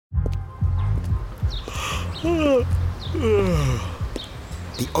The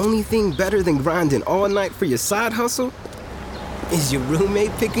only thing better than grinding all night for your side hustle is your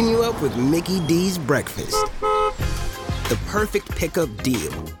roommate picking you up with Mickey D's breakfast. The perfect pickup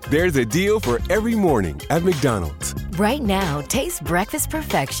deal. There's a deal for every morning at McDonald's. Right now, taste breakfast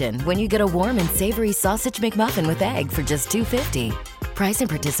perfection when you get a warm and savory sausage McMuffin with egg for just $2.50. Price and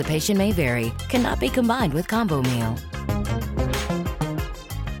participation may vary. Cannot be combined with combo meal.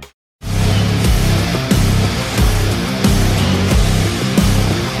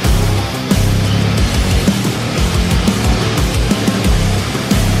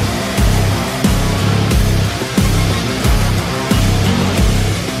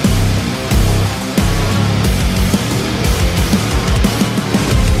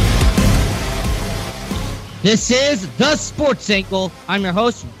 This is The Sports Ankle. I'm your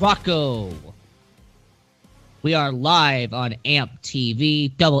host, Rocco. We are live on AMP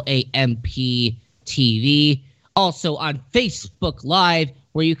TV, AAMP TV. Also on Facebook Live,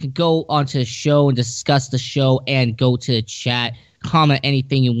 where you can go onto the show and discuss the show and go to the chat. Comment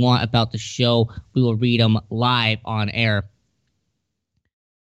anything you want about the show. We will read them live on air.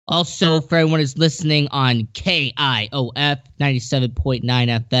 Also, for everyone who's listening on KIOF 97.9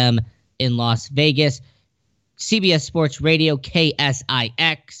 FM in Las Vegas, CBS Sports Radio,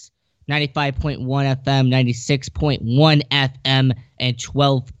 KSIX, 95.1 FM, 96.1 FM, and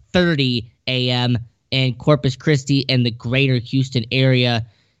 1230 AM in Corpus Christi and the greater Houston area,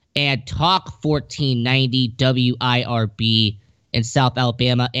 and Talk 1490 WIRB in South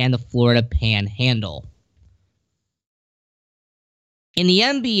Alabama and the Florida Panhandle. In the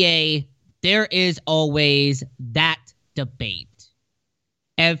NBA, there is always that debate.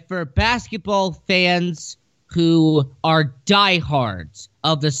 And for basketball fans who are diehards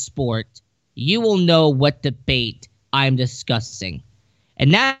of the sport, you will know what debate I'm discussing.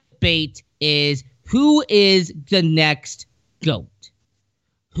 And that debate is, who is the next GOAT?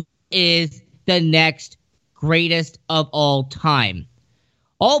 Who is the next greatest of all time?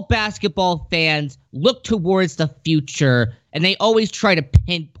 All basketball fans look towards the future, and they always try to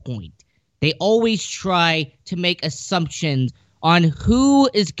pinpoint. They always try to make assumptions on who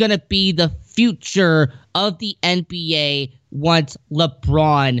is going to be the future of the NBA once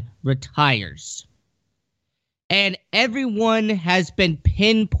LeBron retires. And everyone has been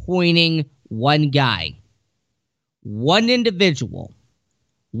pinpointing one guy, one individual,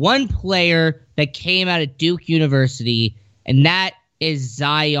 one player that came out of Duke University, and that is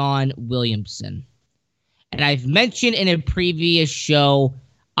Zion Williamson. And I've mentioned in a previous show,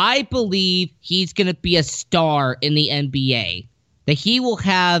 I believe he's going to be a star in the NBA, that he will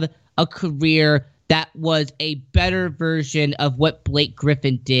have a career that was a better version of what Blake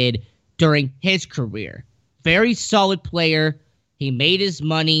Griffin did during his career. Very solid player. He made his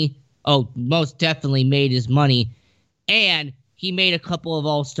money. Oh, most definitely made his money. And he made a couple of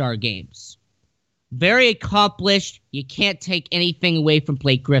all-star games. Very accomplished. You can't take anything away from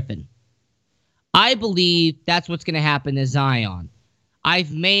Blake Griffin. I believe that's what's going to happen to Zion.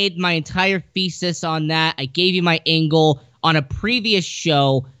 I've made my entire thesis on that. I gave you my angle on a previous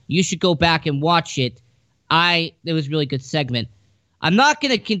show. You should go back and watch it. It was a really good segment. I'm not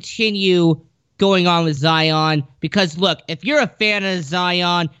going to continue going on with Zion because, look, if you're a fan of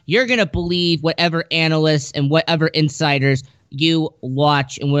Zion, you're going to believe whatever analysts and whatever insiders you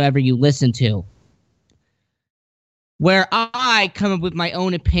watch and whatever you listen to. Where I come up with my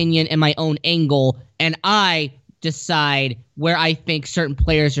own opinion and my own angle, and I decide where I think certain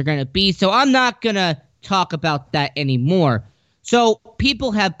players are going to be. So I'm not going to talk about that anymore. So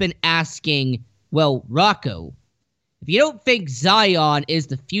people have been asking, well, Rocco, if you don't think Zion is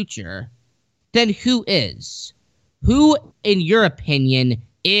the future, then who is? Who, in your opinion,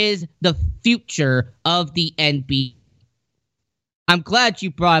 is the future of the NBA? I'm glad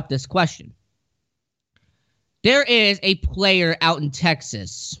you brought up this question. There is a player out in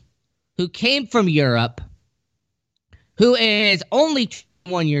Texas who came from Europe, who is only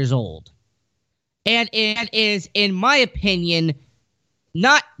 21 years old, and is, in my opinion,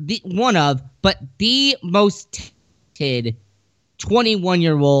 not but the most talented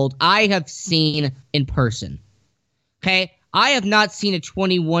 21-year-old I have seen in person. Okay? I have not seen a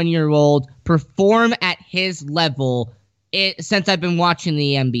 21-year-old perform at his level since I've been watching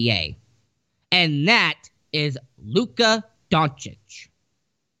the NBA. And that is Luka Doncic.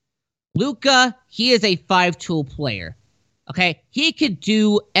 Luka, he is a 5-tool player. Okay? He could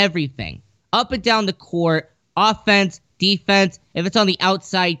do everything. Up and down the court, offense, defense. If it's on the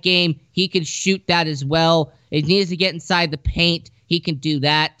outside game, he can shoot that as well. If he needs to get inside the paint, he can do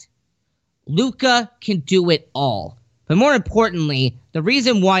that. Luka can do it all. But more importantly, the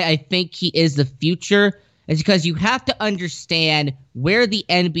reason why I think he is the future is because you have to understand where the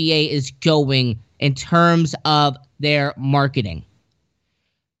NBA is going in terms of their marketing.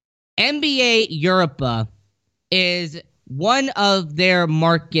 NBA Europa is one of their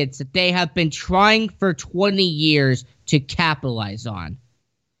markets that they have been trying for 20 years to capitalize on.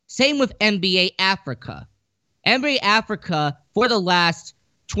 Same with NBA Africa. NBA Africa, for the last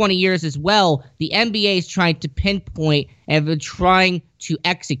 20 years as well, the NBA is trying to pinpoint and have been trying to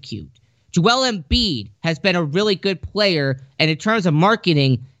execute. Joel Embiid has been a really good player, and in terms of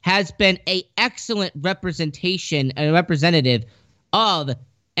marketing, has been an excellent representation and representative of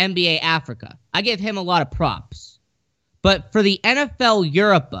NBA Africa. I give him a lot of props. But for the NFL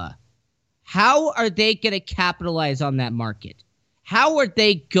Europa, how are they going to capitalize on that market? How are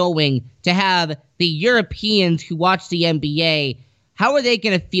they going to have the Europeans who watch the NBA, how are they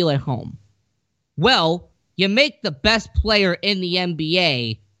going to feel at home? Well, you make the best player in the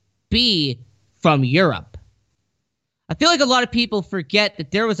NBA be from Europe. I feel like a lot of people forget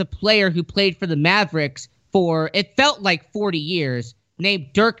that there was a player who played for the Mavericks for, it felt like 40 years,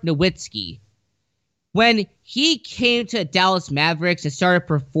 named Dirk Nowitzki. When he came to Dallas Mavericks and started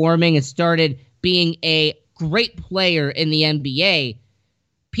performing and started being a great player in the NBA,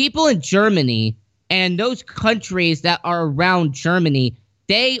 people in Germany and those countries that are around Germany,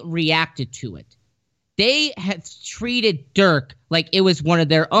 they reacted to it. They had treated Dirk like it was one of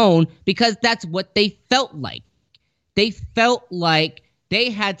their own because that's what they felt like. They felt like they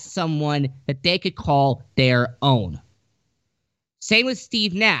had someone that they could call their own. Same with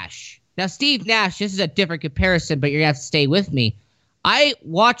Steve Nash. Now, Steve Nash, this is a different comparison, but you're going to have to stay with me. I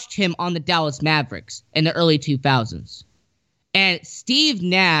watched him on the Dallas Mavericks in the early 2000s. And Steve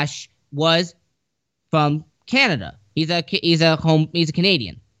Nash was from Canada. He's a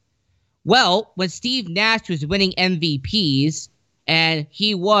Canadian. Well, when Steve Nash was winning MVPs and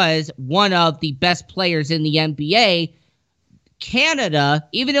he was one of the best players in the NBA, Canada,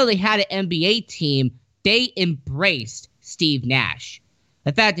 even though they had an NBA team, they embraced Steve Nash.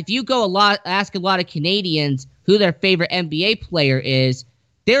 In fact, if you ask a lot of Canadians who their favorite NBA player is,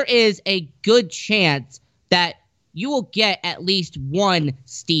 there is a good chance that you will get at least one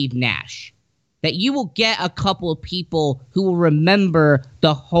Steve Nash. That you will get a couple of people who will remember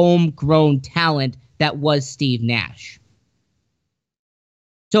the homegrown talent that was Steve Nash.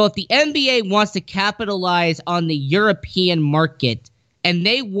 So if the NBA wants to capitalize on the European market and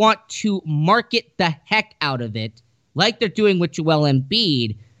they want to market the heck out of it, like they're doing with Joel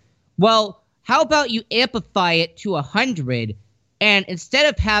Embiid, well, how about you amplify it to 100, and instead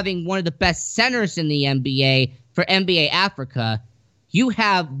of having one of the best centers in the NBA for NBA Africa, you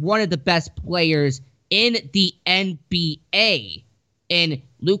have one of the best players in the NBA in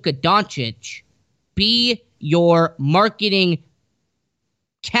Luka Doncic be your marketing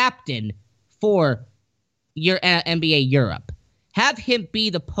captain for your NBA Europe. Have him be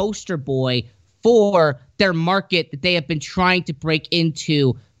the poster boy for their market that they have been trying to break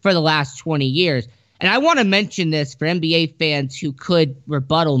into for the last 20 years. And I want to mention this for NBA fans who could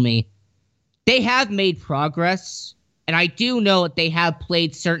rebuttal me. They have made progress, and I do know that they have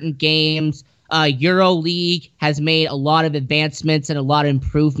played certain games. EuroLeague has made a lot of advancements and a lot of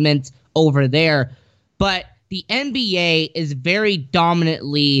improvements over there. But the NBA is very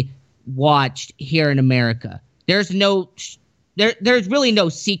dominantly watched here in America. There's really no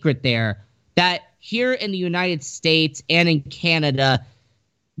secret there that here in the United States and in Canada,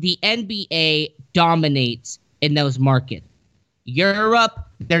 the NBA dominates in those markets. Europe,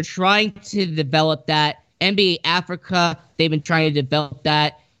 they're trying to develop that. NBA Africa, they've been trying to develop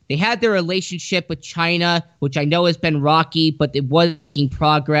that. They had their relationship with China, which I know has been rocky, but it was making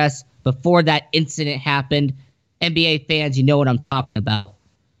progress before that incident happened. NBA fans, you know what I'm talking about.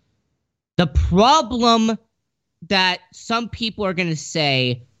 The problem that some people are going to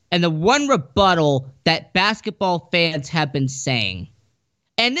say, and the one rebuttal that basketball fans have been saying,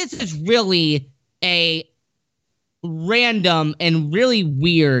 and this is really a random and really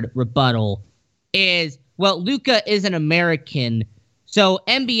weird rebuttal, is, well, Luka is an American, so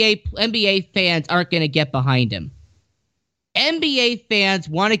NBA fans aren't going to get behind him. NBA fans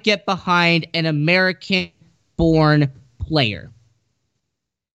want to get behind an American-born player.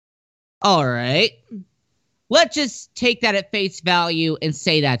 All right. Let's just take that at face value and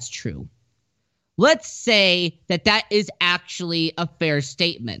say that's true. Let's say that that is actually a fair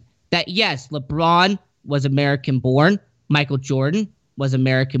statement. That yes, LeBron was American-born. Michael Jordan was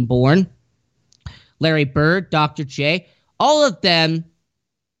American-born. Larry Bird, Dr. J, all of them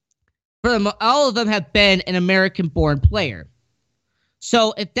have been an American-born player.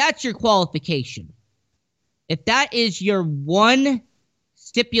 So if that's your qualification, if that is your one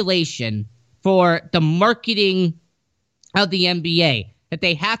stipulation for the marketing of the NBA, that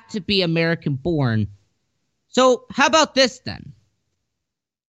they have to be American born. So how about this then?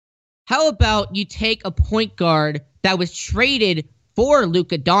 How about you take a point guard that was traded for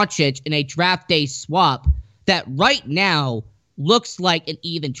Luka Doncic in a draft day swap that right now looks like an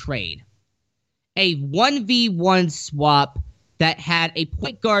even trade? A 1v1 swap that had a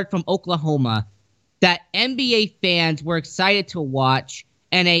point guard from Oklahoma that NBA fans were excited to watch,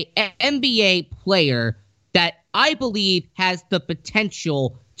 and a NBA player that I believe has the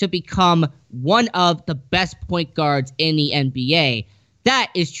potential to become one of the best point guards in the NBA.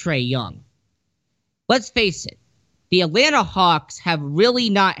 That is Trae Young. Let's face it, the Atlanta Hawks have really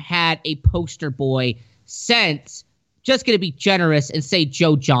not had a poster boy since, just going to be generous and say,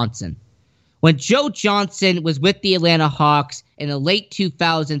 Joe Johnson. When Joe Johnson was with the Atlanta Hawks in the late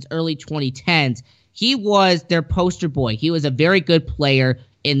 2000s, early 2010s, he was their poster boy. He was a very good player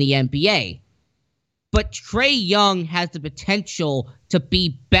in the NBA. But Trae Young has the potential to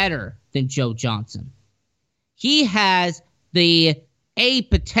be better than Joe Johnson. He has the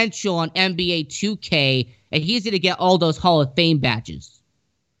potential on NBA 2K, and he's going to get all those Hall of Fame badges.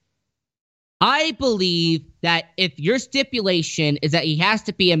 I believe that if your stipulation is that he has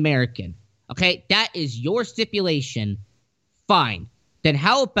to be American, okay, that is your stipulation, fine. Then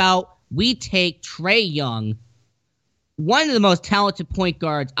how about we take Trae Young, one of the most talented point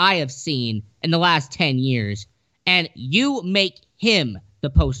guards I have seen in the last 10 years, and you make him the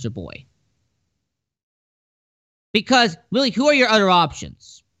poster boy. Because, really, who are your other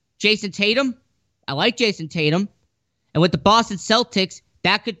options? Jason Tatum? I like Jason Tatum. And with the Boston Celtics,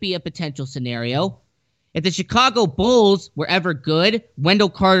 that could be a potential scenario. If the Chicago Bulls were ever good, Wendell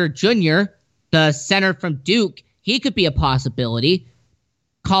Carter Jr., the center from Duke, he could be a possibility.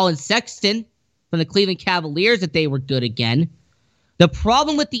 Colin Sexton from the Cleveland Cavaliers, if they were good again. The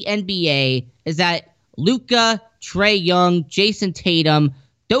problem with the NBA is that Luka, Trae Young, Jason Tatum,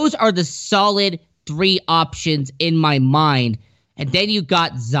 those are the solid three options in my mind. And then you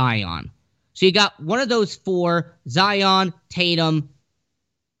got Zion. So you got one of those four, Zion, Tatum,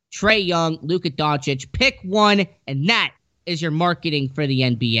 Trae Young, Luka Doncic. Pick one, and that is your marketing for the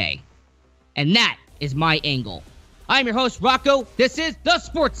NBA. And that is my angle. I'm your host, Rocco. This is The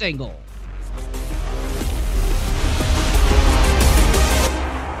Sports Angle.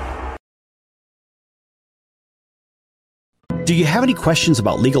 Do you have any questions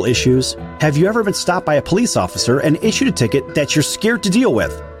about legal issues? Have you ever been stopped by a police officer and issued a ticket that you're scared to deal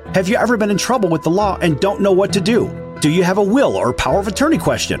with? Have you ever been in trouble with the law and don't know what to do? Do you have a will or power of attorney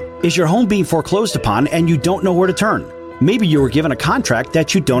question? Is your home being foreclosed upon and you don't know where to turn? Maybe you were given a contract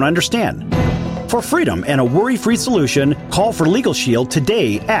that you don't understand. For freedom and a worry-free solution, call for Legal Shield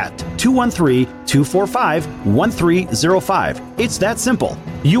today at 213-245-1305. It's that simple.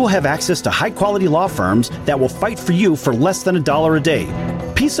 You will have access to high-quality law firms that will fight for you for less than $1 a day.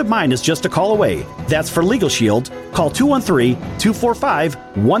 Peace of mind is just a call away. That's for Legal Shield. Call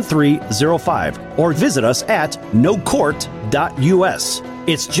 213-245-1305 or visit us at nocourt.us.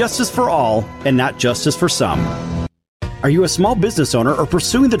 It's justice for all and not justice for some. Are you a small business owner or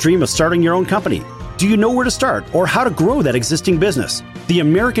pursuing the dream of starting your own company? Do you know where to start or how to grow that existing business? The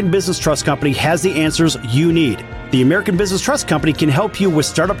American Business Trust Company has the answers you need. The American Business Trust Company can help you with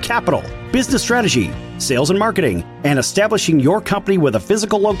startup capital, business strategy, sales and marketing, and establishing your company with a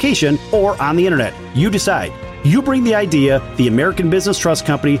physical location or on the internet. You decide. You bring the idea, the American Business Trust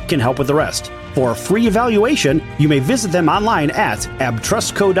Company can help with the rest. For a free evaluation, you may visit them online at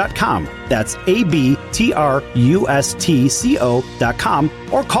abtrustco.com. That's ABTRUSTCO.com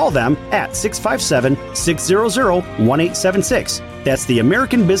or call them at 657-600-1876. That's the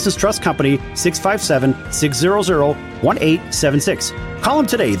American Business Trust Company, 657-600-1876. Call them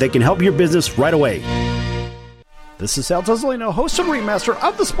today. They can help your business right away. This is Sal Tozolino, host and ringmaster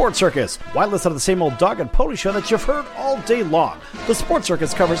of The Sports Circus. Why listen to the same old dog and pony show that you've heard all day long? The Sports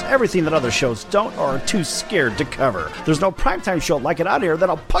Circus covers everything that other shows don't or are too scared to cover. There's no primetime show like it out here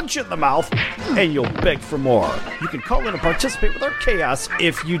that'll punch you in the mouth and you'll beg for more. You can call in and participate with our chaos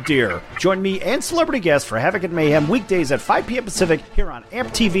if you dare. Join me and celebrity guests for Havoc and Mayhem weekdays at 5 p.m. Pacific here on AMP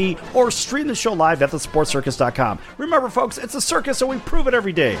TV or stream the show live at thesportscircus.com. Remember, folks, it's a circus, so we prove it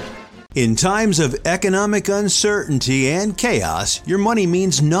every day. In times of economic uncertainty and chaos, your money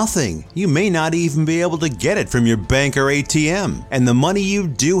means nothing. You may not even be able to get it from your bank or ATM. And the money you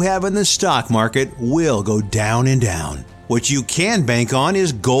do have in the stock market will go down and down. What you can bank on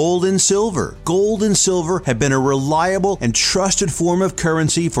is gold and silver. Gold and silver have been a reliable and trusted form of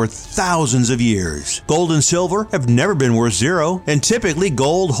currency for thousands of years. Gold and silver have never been worth zero, and typically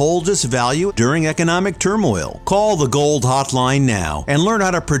gold holds its value during economic turmoil. Call the Gold Hotline now and learn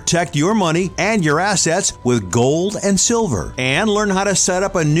how to protect your money and your assets with gold and silver. And learn how to set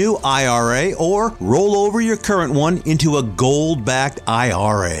up a new IRA or roll over your current one into a gold-backed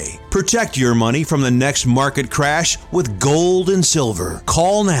IRA. Protect your money from the next market crash with gold and silver.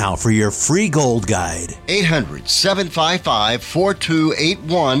 Call now for your free gold guide.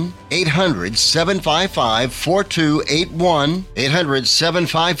 800-755-4281. 800-755-4281.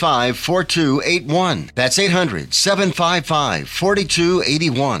 800-755-4281. That's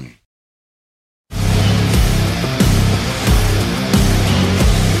 800-755-4281.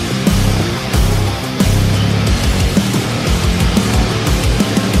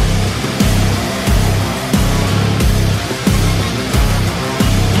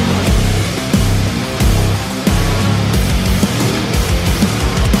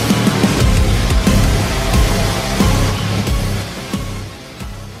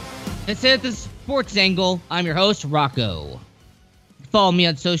 This is the Sports Angle. I'm your host, Rocco. Follow me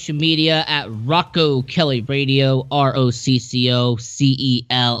on social media at Rocco Kelly Radio,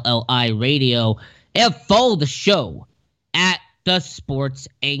 ROCCOCELLI Radio, and follow the show at The Sports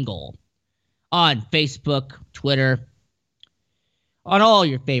Angle on Facebook, Twitter, on all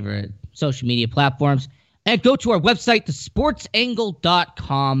your favorite social media platforms. And go to our website,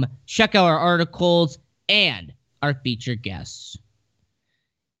 thesportsangle.com. Check out our articles and our featured guests.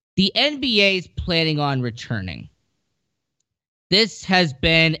 The NBA is planning on returning. This has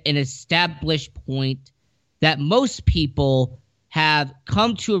been an established point that most people have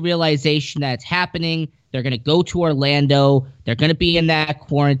come to a realization that it's happening. They're going to go to Orlando. They're going to be in that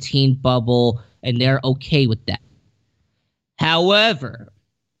quarantine bubble, and they're okay with that. However,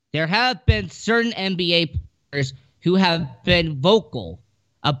 there have been certain NBA players who have been vocal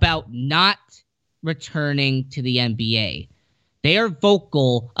about not returning to the NBA. They are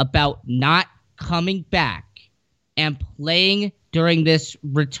vocal about not coming back and playing during this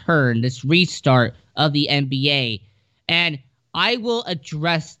return, this restart of the NBA. And I will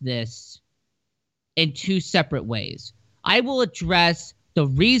address this in two separate ways. I will address the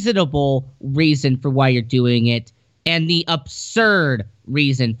reasonable reason for why you're doing it and the absurd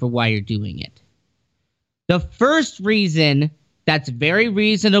reason for why you're doing it. The first reason that's very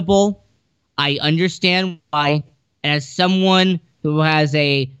reasonable, I understand why. As someone who has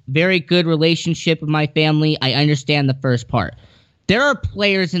a very good relationship with my family, I understand the first part. There are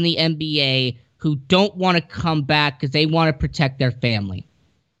players in the NBA who don't want to come back because they want to protect their family.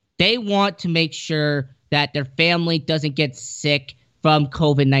 They want to make sure that their family doesn't get sick from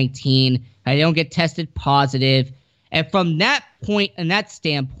COVID-19, and they don't get tested positive. And from that point and that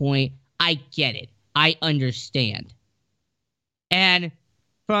standpoint, I get it. I understand. And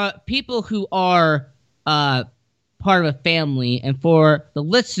for people who are part of a family, and for the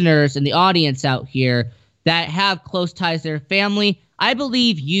listeners and the audience out here that have close ties to their family, I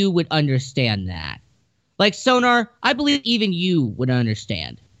believe you would understand that. Like Sonar, I believe even you would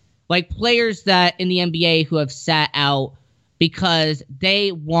understand. Like players that in the NBA who have sat out because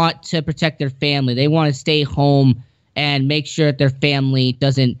they want to protect their family. They want to stay home and make sure that their family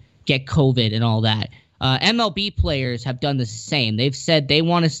doesn't get COVID and all that. MLB players have done the same. They've said they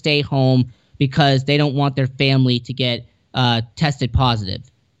want to stay home because they don't want their family to get tested positive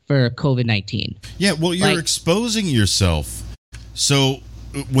for COVID-19. Yeah, well, you're exposing yourself. So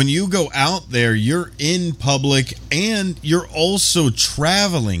when you go out there, you're in public and you're also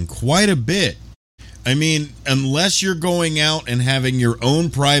traveling quite a bit. I mean, unless you're going out and having your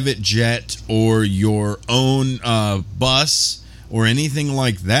own private jet or your own bus or anything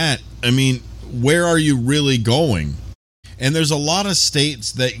like that, I mean, where are you really going? And there's a lot of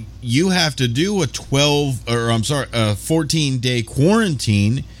states that you have to do a 14-day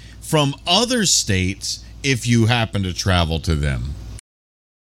quarantine from other states if you happen to travel to them.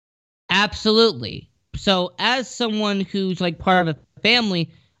 Absolutely. So as someone who's like part of a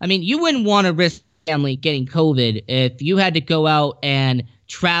family, I mean, you wouldn't want to risk family getting COVID if you had to go out and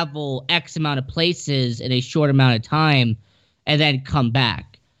travel X amount of places in a short amount of time and then come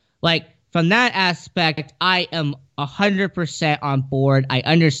back. Like, from that aspect, I am 100% on board. I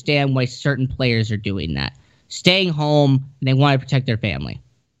understand why certain players are doing that. Staying home, and they want to protect their family.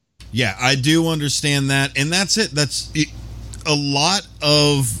 Yeah, I do understand that. And that's it. That's it. A lot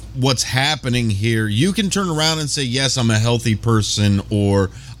of what's happening here, you can turn around and say, yes, I'm a healthy person,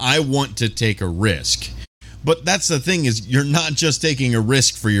 or I want to take a risk. But that's the thing is, you're not just taking a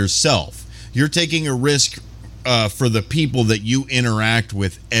risk for yourself. You're taking a risk for the people that you interact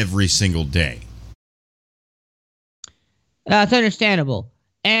with every single day. It's understandable.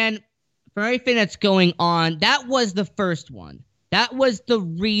 And for everything that's going on, that was the first one. That was the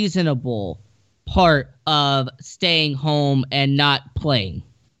reasonable part of staying home and not playing.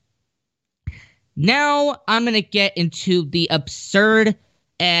 Now I'm going to get into the absurd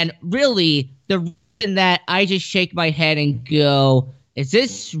and really the reason that I just shake my head and go, is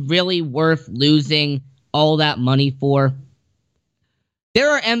this really worth losing all that money for? There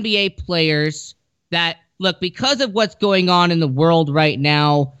are NBA players that, look, because of what's going on in the world right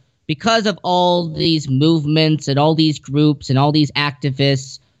now, because of all these movements and all these groups and all these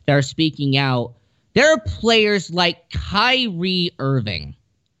activists that are speaking out, there are players like Kyrie Irving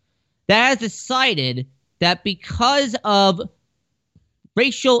that has decided that because of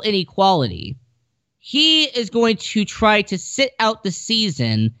racial inequality, he is going to try to sit out the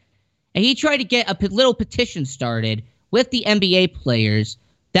season, and he tried to get a little petition started with the NBA players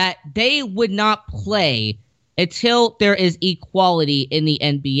that they would not play until there is equality in the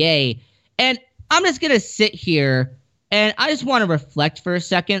NBA. And I'm just going to sit here, and I just want to reflect for a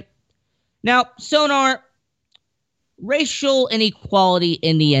second. Now, Sonar, racial inequality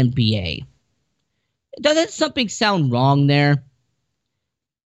in the NBA. Doesn't something sound wrong there?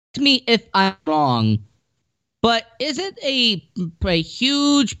 To me, if I'm wrong, but isn't a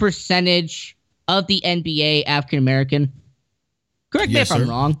huge percentage of the NBA African American? Correct me if I'm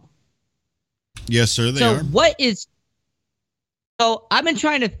wrong. Yes, sir, they are. So I've been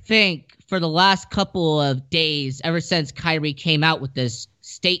trying to think for the last couple of days, ever since Kyrie came out with this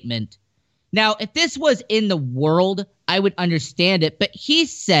statement. Now, if this was in the world, I would understand it, but he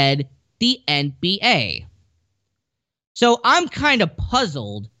said the NBA. So I'm kind of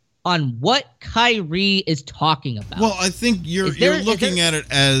puzzled on what Kyrie is talking about. Well, I think you're looking at it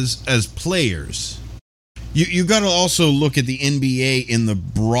as players. You got to also look at the NBA in the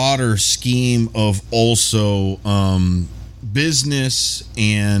broader scheme of also business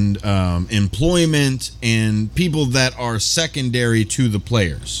and employment and people that are secondary to the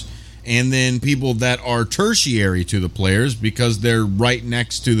players. And then people that are tertiary to the players because they're right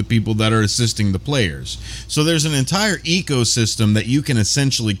next to the people that are assisting the players. So there's an entire ecosystem that you can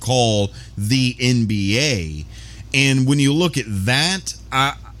essentially call the NBA. And when you look at that,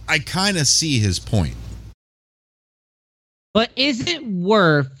 I kind of see his point. But is it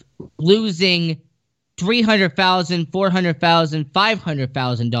worth losing $300,000, $400,000,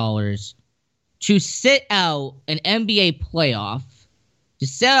 $500,000 to sit out an NBA playoff, to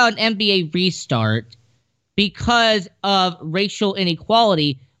sit out an NBA restart because of racial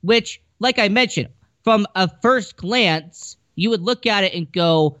inequality, which, like I mentioned, from a first glance, you would look at it and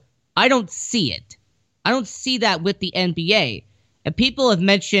go, I don't see it. I don't see that with the NBA. And people have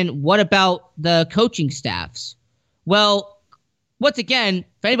mentioned, what about the coaching staffs? Well, once again,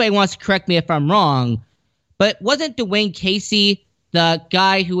 if anybody wants to correct me if I'm wrong, but wasn't Dwayne Casey the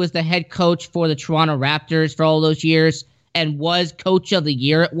guy who was the head coach for the Toronto Raptors for all those years and was coach of the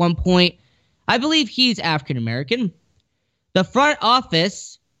year at one point? I believe he's African American. The front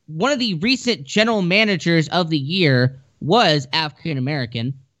office, one of the recent general managers of the year, was African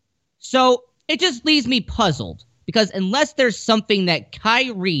American. So it just leaves me puzzled because unless there's something that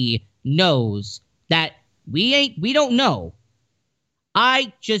Kyrie knows that we don't know,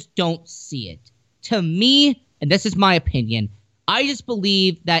 I just don't see it. To me, and this is my opinion, I just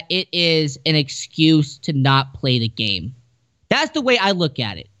believe that it is an excuse to not play the game. That's the way I look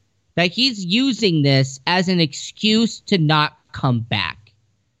at it. That he's using this as an excuse to not come back.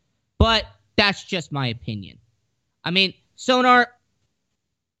 But that's just my opinion. I mean, Sonar,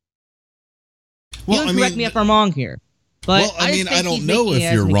 you can correct me if I'm wrong here. But well, I don't know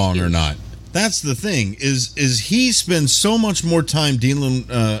if you're wrong or not. That's the thing, is he spends so much more time dealing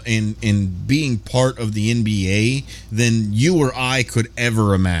in being part of the NBA than you or I could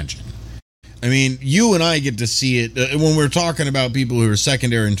ever imagine. I mean, you and I get to see it when we're talking about people who are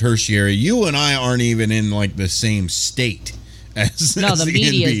secondary and tertiary. You and I aren't even in like the same state as the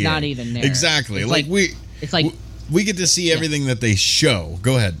media NBA. Is not even there. Exactly. It's like we get to see everything that they show.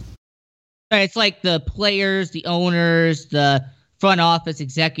 Go ahead. It's like the players, the owners, the front office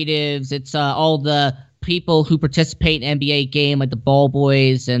executives. It's all the people who participate in NBA game, like the ball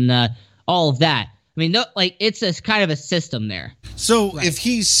boys and all of that. I mean, it's a kind of a system there. So if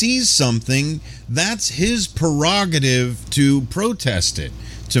he sees something, that's his prerogative to protest it,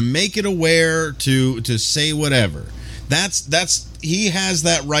 to make it aware, to say whatever. That's he has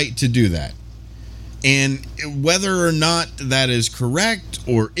that right to do that. And whether or not that is correct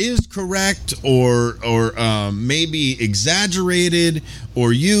or maybe exaggerated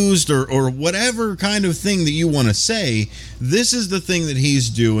or used or whatever kind of thing that you want to say, this is the thing that he's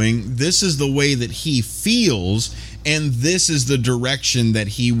doing. This is the way that he feels, and this is the direction that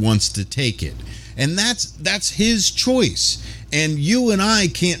he wants to take it. And that's his choice. And you and I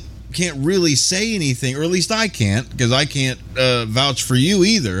can't really say anything, or at least I can't, because I can't vouch for you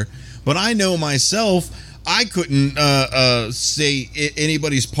either. But I know myself, I couldn't say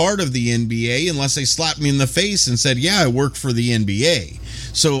anybody's part of the NBA unless they slapped me in the face and said, yeah, I work for the NBA.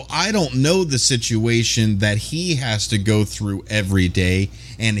 So I don't know the situation that he has to go through every day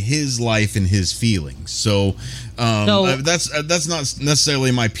and his life and his feelings. So that's not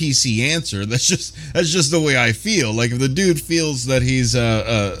necessarily my PC answer. That's just the way I feel. Like, if the dude feels that he's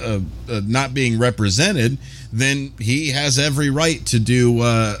not being represented, then he has every right to do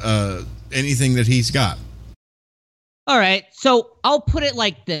anything that he's got. All right, so I'll put it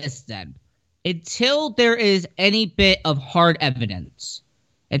like this then. Until there is any bit of hard evidence,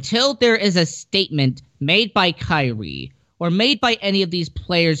 until there is a statement made by Kyrie or made by any of these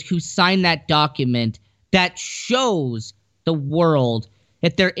players who signed that document that shows the world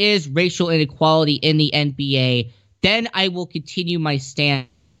if there is racial inequality in the NBA, then I will continue my stand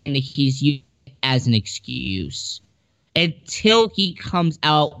that he's used as an excuse until he comes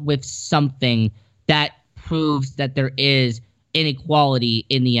out with something that proves that there is inequality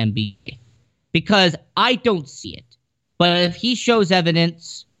in the NBA. Because I don't see it. But if he shows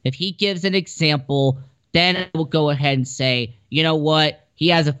evidence, if he gives an example, then I will go ahead and say, you know what? He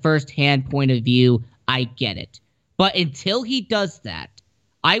has a first-hand point of view. I get it. But until he does that,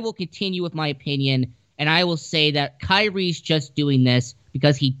 I will continue with my opinion, and I will say that Kyrie's just doing this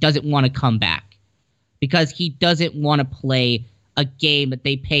because he doesn't want to come back. Because he doesn't want to play a game that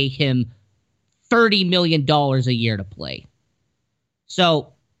they pay him $30 million a year to play.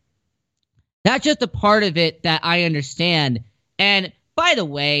 So that's just a part of it that I understand. And by the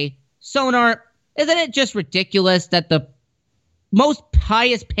way, Sonar, isn't it just ridiculous that the most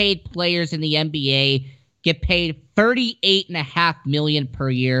highest paid players in the NBA get paid $38.5 million per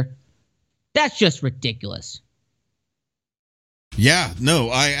year? That's just ridiculous. Yeah, no,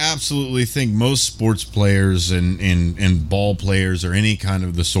 I absolutely think most sports players and ball players or any kind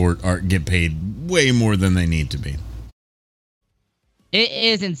of the sort get paid way more than they need to be. It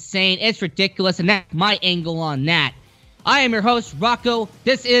is insane. It's ridiculous, and that's my angle on that. I am your host, Rocco.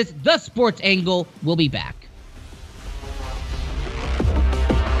 This is The Sports Angle. We'll be back.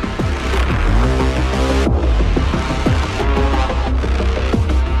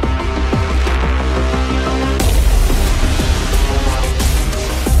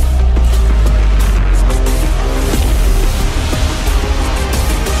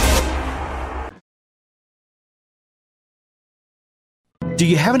 Do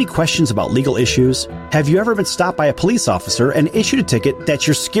you have any questions about legal issues? Have you ever been stopped by a police officer and issued a ticket that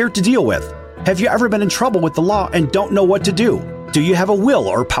you're scared to deal with? Have you ever been in trouble with the law and don't know what to do? Do you have a will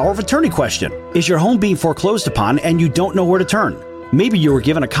or power of attorney question? Is your home being foreclosed upon and you don't know where to turn? Maybe you were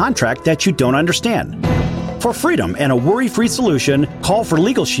given a contract that you don't understand. For freedom and a worry-free solution, call for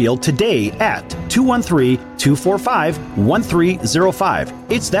Legal Shield today at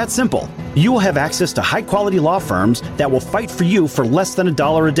 213-245-1305. It's that simple. You will have access to high-quality law firms that will fight for you for less than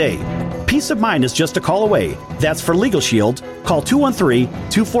 $1 a day. Peace of mind is just a call away. That's for Legal Shield. Call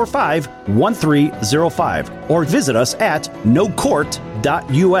 213-245-1305 or visit us at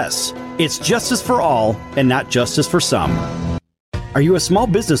nocourt.us. It's justice for all and not justice for some. Are you a small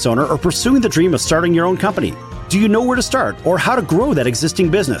business owner or pursuing the dream of starting your own company? Do you know where to start or how to grow that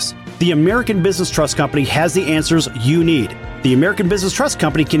existing business? The American Business Trust Company has the answers you need. The American Business Trust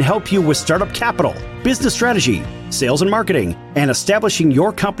Company can help you with startup capital, business strategy, sales and marketing, and establishing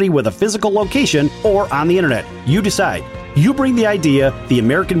your company with a physical location or on the internet. You decide. You bring the idea, the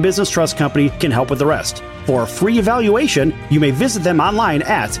American Business Trust Company can help with the rest. For a free evaluation, you may visit them online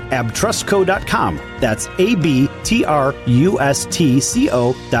at abtrustco.com. That's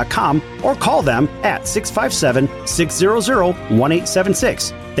ABTRUSTCO.com or call them at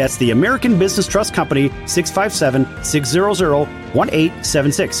 657-600-1876. That's the American Business Trust Company,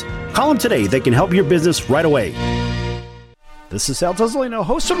 657-600-1876. Call them today. They can help your business right away. This is Sal Tozzolino,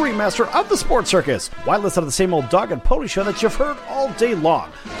 host and remaster of The Sports Circus. Why listen to the same old dog and pony show that you've heard all day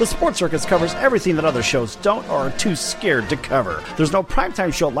long? The Sports Circus covers everything that other shows don't or are too scared to cover. There's no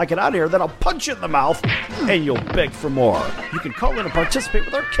primetime show like it out here that'll punch you in the mouth and you'll beg for more. You can call in and participate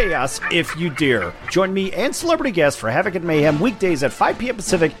with our chaos if you dare. Join me and celebrity guests for Havoc and Mayhem weekdays at 5 p.m.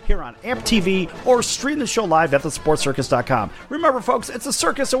 Pacific here on AMP TV or stream the show live at thesportscircus.com. Remember, folks, it's a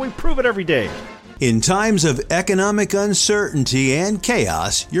circus and we prove it every day. In times of economic uncertainty and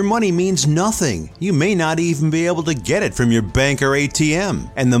chaos, your money means nothing. You may not even be able to get it from your bank or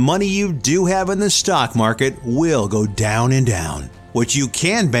ATM. And the money you do have in the stock market will go down and down. What you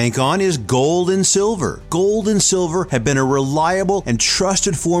can bank on is gold and silver. Gold and silver have been a reliable and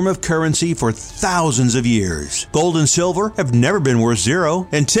trusted form of currency for thousands of years. Gold and silver have never been worth zero,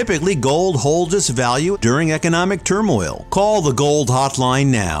 and typically gold holds its value during economic turmoil. Call the Gold Hotline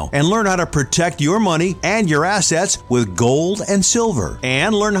now and learn how to protect your money and your assets with gold and silver.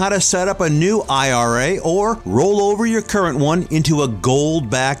 And learn how to set up a new IRA or roll over your current one into a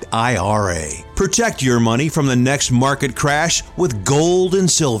gold-backed IRA. Protect your money from the next market crash with gold and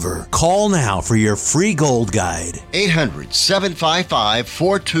silver. Call now for your free gold guide.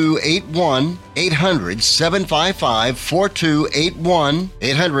 800-755-4281. 800-755-4281.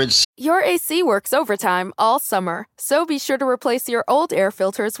 800. Your AC works overtime all summer, so be sure to replace your old air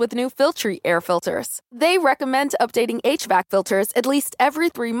filters with new Filtry air filters. They recommend updating HVAC filters at least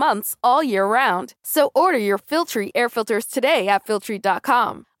every 3 months all year round. So order your Filtry air filters today at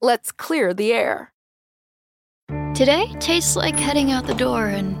Filtry.com. Let's clear the air. Today tastes like heading out the door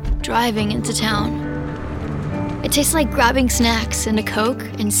and driving into town. It tastes like grabbing snacks and a Coke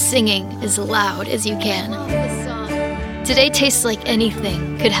and singing as loud as you can. Today tastes like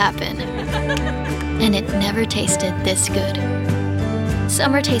anything could happen. And it never tasted this good.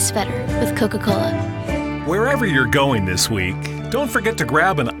 Summer tastes better with Coca-Cola. Wherever you're going this week, don't forget to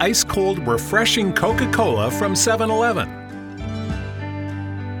grab an ice-cold, refreshing Coca-Cola from 7-Eleven.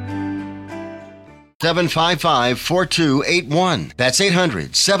 755-4281. That's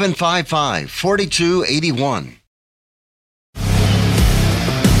 800-755-4281.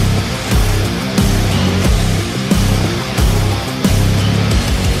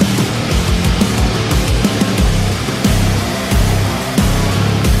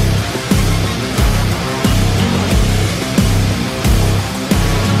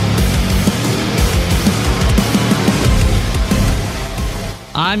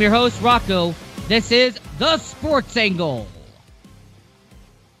 I'm your host, Rocco. This is The Sports Angle.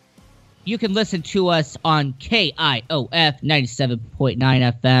 You can listen to us on KIOF 97.9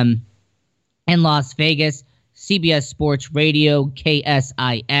 FM in Las Vegas, CBS Sports Radio,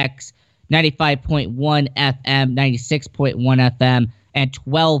 KSIX 95.1 FM, 96.1 FM, and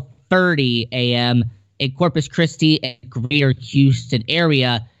 1230 AM in Corpus Christi and Greater Houston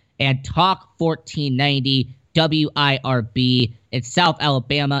area, and Talk 1490 WIRB in South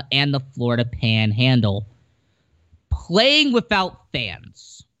Alabama and the Florida Panhandle. Playing without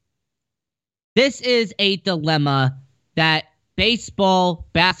fans. This is a dilemma that baseball,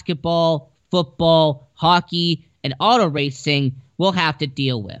 basketball, football, hockey, and auto racing will have to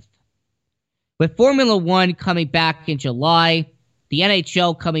deal with. With Formula One coming back in July, the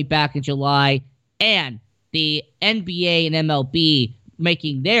NHL coming back in July, and the NBA and MLB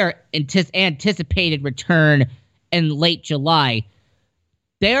making their anticipated return in late July,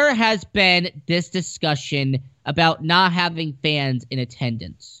 there has been this discussion about not having fans in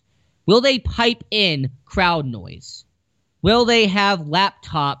attendance. Will they pipe in crowd noise? Will they have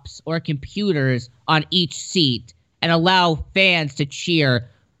laptops or computers on each seat and allow fans to cheer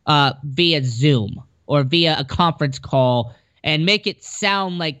via Zoom or via a conference call and make it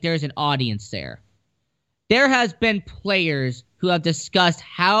sound like there's an audience there? There has been players who have discussed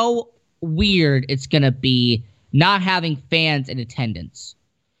how weird it's going to be not having fans in attendance.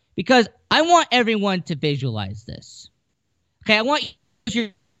 Because I want everyone to visualize this. Okay, I want you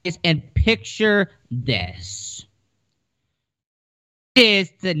to visualize and picture this. It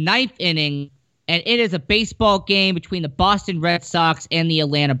is the 9th inning, and it is a baseball game between the Boston Red Sox and the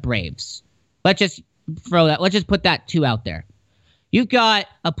Atlanta Braves. Let's just put that two out there. You've got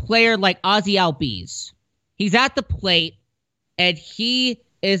a player like Ozzy Albies. He's at the plate, and he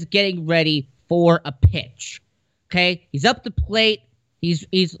is getting ready for a pitch. Okay, he's up the plate. He's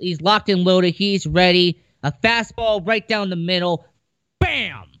locked and loaded. He's ready. A fastball right down the middle.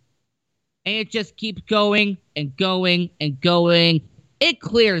 Bam! And it just keeps going and going and going. It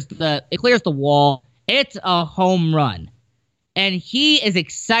clears the wall. It's a home run. And he is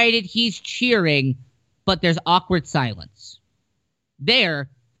excited. He's cheering, but there's awkward silence. There's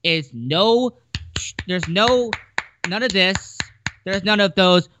none of this. There's none of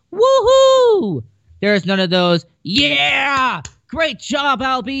those, woohoo! There's none of those, yeah! Great job,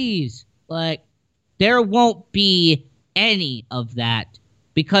 Albies! Like, there won't be any of that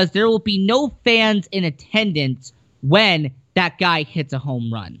because there will be no fans in attendance when that guy hits a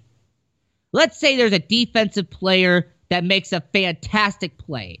home run. Let's say there's a defensive player that makes a fantastic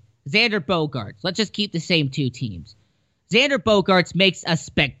play. Xander Bogaerts. Let's just keep the same two teams. Xander Bogaerts makes a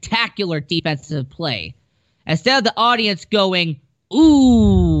spectacular defensive play. Instead of the audience going,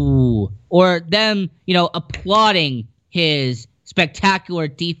 ooh, or them, applauding his spectacular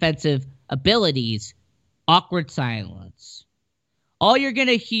defensive abilities, awkward silence. All you're going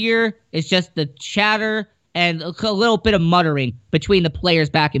to hear is just the chatter and a little bit of muttering between the players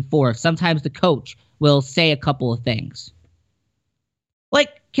back and forth. Sometimes the coach will say a couple of things.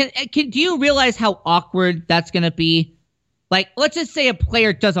 Like, do you realize how awkward that's going to be? Like, let's just say a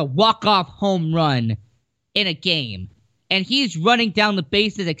player does a walk-off home run in a game, and he's running down the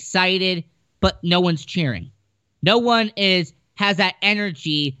bases excited, but no one's cheering. No one has that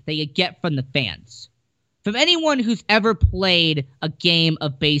energy that you get from the fans. From anyone who's ever played a game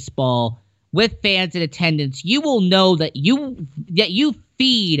of baseball with fans in attendance, you will know that you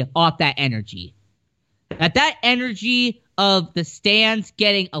feed off that energy. That energy of the stands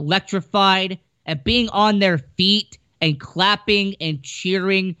getting electrified and being on their feet and clapping and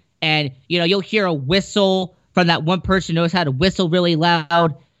cheering, and you'll hear a whistle from that one person who knows how to whistle really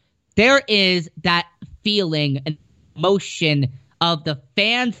loud. There is that feeling and emotion of the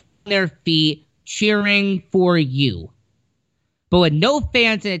fans on their feet cheering for you. But with no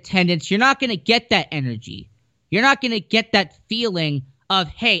fans in attendance, you're not going to get that energy. You're not going to get that feeling of,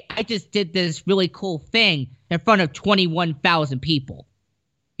 hey, I just did this really cool thing in front of 21,000 people.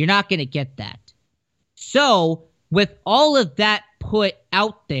 You're not going to get that. So, with all of that put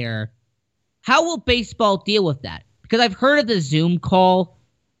out there, how will baseball deal with that? Because I've heard of the Zoom call,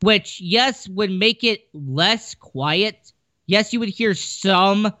 which, yes, would make it less quiet. Yes, you would hear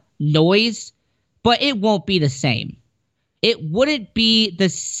some noise, but it won't be the same. It wouldn't be the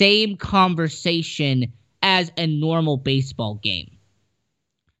same conversation as a normal baseball game.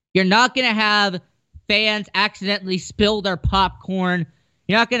 You're not going to have fans accidentally spill their popcorn.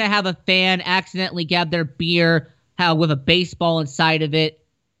 You're not going to have a fan accidentally grab their beer with a baseball inside of it.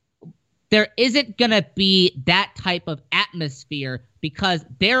 There isn't going to be that type of atmosphere because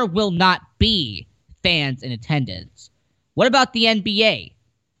there will not be fans in attendance. What about the NBA?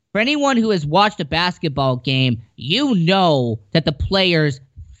 For anyone who has watched a basketball game, you know that the players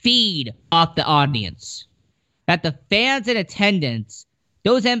feed off the audience. That the fans in attendance,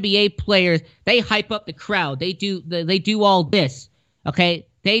 those NBA players, they hype up the crowd. They do all this, okay?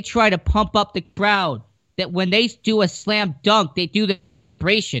 They try to pump up the crowd. That when they do a slam dunk, they do the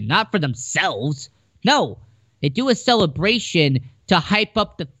celebration, not for themselves. No, they do a celebration to hype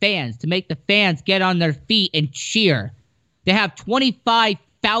up the fans, to make the fans get on their feet and cheer. They have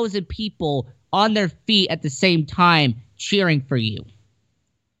 25,000 people on their feet at the same time cheering for you.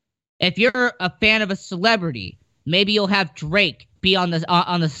 If you're a fan of a celebrity, maybe you'll have Drake be on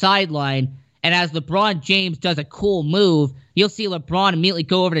the sideline, and as LeBron James does a cool move, you'll see LeBron immediately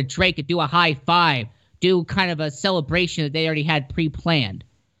go over to Drake and do a high five, do kind of a celebration that they already had pre-planned.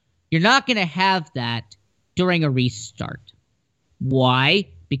 You're not going to have that during a restart. Why?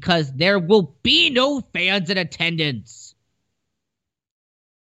 Because there will be no fans in attendance.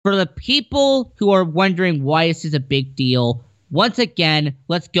 For the people who are wondering why this is a big deal, once again,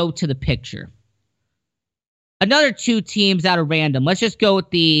 let's go to the picture. Another two teams out of random. Let's just go with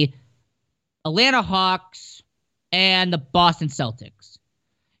the Atlanta Hawks and the Boston Celtics.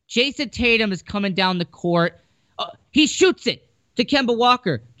 Jason Tatum is coming down the court. He shoots it to Kemba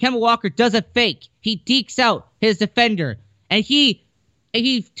Walker. Kemba Walker does a fake. He dekes out his defender, and he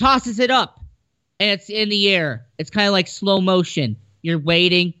tosses it up, and it's in the air. It's kind of like slow motion. You're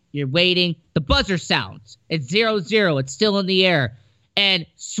waiting. The buzzer sounds. It's 0-0. It's still in the air, and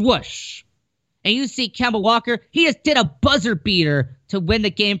swoosh. And you see Kemba Walker. He just did a buzzer beater to win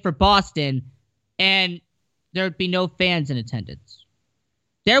the game for Boston, and there would be no fans in attendance.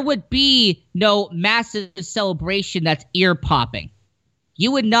 There would be no massive celebration that's ear-popping.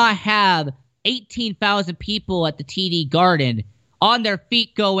 You would not have 18,000 people at the TD Garden on their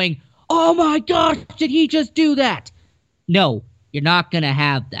feet going, oh my gosh, did he just do that? No, you're not going to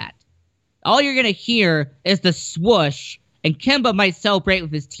have that. All you're going to hear is the swoosh, and Kemba might celebrate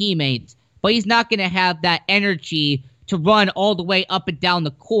with his teammates, but he's not going to have that energy to run all the way up and down the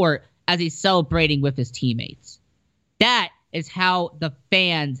court as he's celebrating with his teammates. That is how the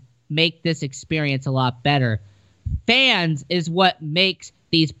fans make this experience a lot better. Fans is what makes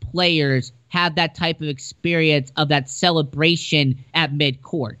these players have that type of experience of that celebration at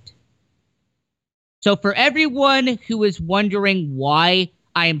midcourt. So for everyone who is wondering why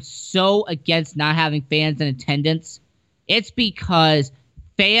I am so against not having fans in attendance, it's because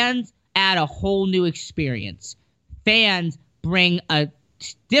fans add a whole new experience. Fans bring a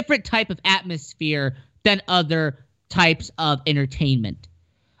different type of atmosphere than other types of entertainment.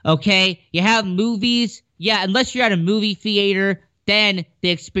 Okay? You have movies, yeah, unless you're at a movie theater, then the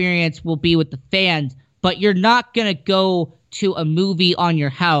experience will be with the fans. But you're not going to go to a movie on your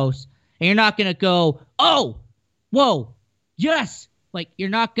house, and you're not going to go, oh, whoa, yes. Like, you're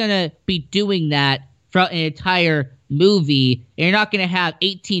not going to be doing that for an entire movie, and you're not going to have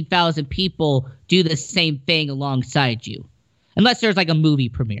 18,000 people do the same thing alongside you. Unless there's like a movie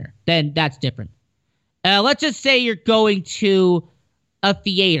premiere, then that's different. Let's just say you're going to a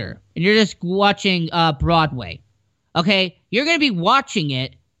theater, and you're just watching Broadway. Okay, you're going to be watching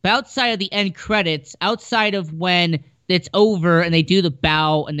it, but outside of the end credits, outside of when it's over and they do the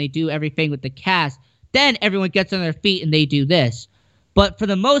bow and they do everything with the cast, then everyone gets on their feet and they do this. But for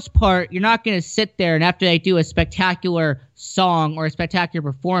the most part, you're not going to sit there and after they do a spectacular song or a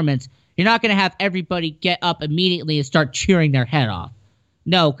spectacular performance, you're not going to have everybody get up immediately and start cheering their head off.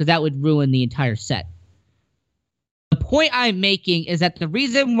 No, because that would ruin the entire set. The point I'm making is that the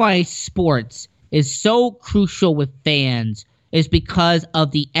reason why sports is so crucial with fans is because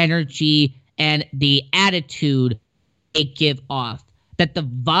of the energy and the attitude they give off. That the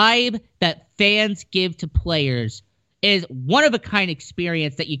vibe that fans give to players is one-of-a-kind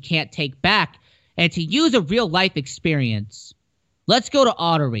experience that you can't take back. And to use a real-life experience, let's go to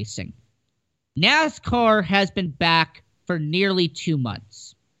auto racing. NASCAR has been back for nearly 2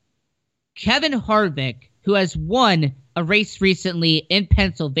 months. Kevin Harvick, who has won a race recently in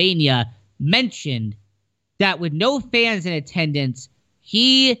Pennsylvania, mentioned that with no fans in attendance,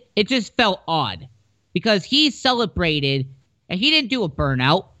 it just felt odd because he celebrated and he didn't do a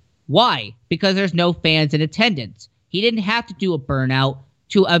burnout. Why? Because there's no fans in attendance. He didn't have to do a burnout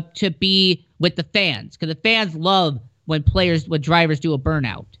to be with the fans because the fans love when drivers do a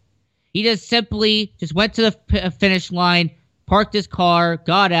burnout. He just simply went to the finish line, parked his car,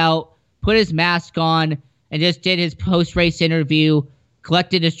 got out, put his mask on, and just did his post-race interview,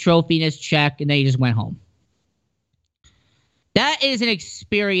 collected his trophy and his check, and then he just went home. That is an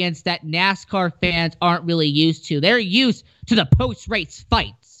experience that NASCAR fans aren't really used to. They're used to the post-race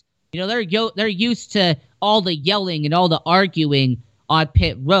fights. You know, they're used to all the yelling and all the arguing on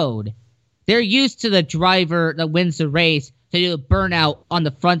pit road. They're used to the driver that wins the race to do a burnout on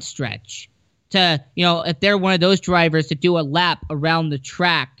the front stretch. To, you know, if they're one of those drivers, to do a lap around the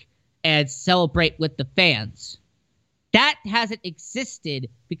track and celebrate with the fans. That hasn't existed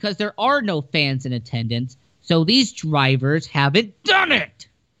because there are no fans in attendance, so these drivers haven't done it.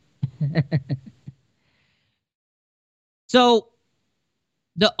 So,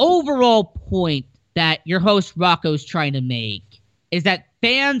 the overall point that your host Rocco's trying to make is that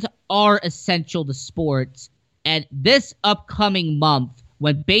fans are essential to sports, and this upcoming month,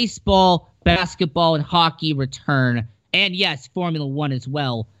 when baseball, basketball, and hockey return, and yes, Formula One as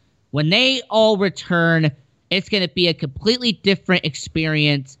well, when they all return, it's going to be a completely different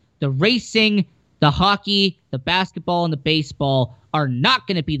experience. The racing, the hockey, the basketball, and the baseball are not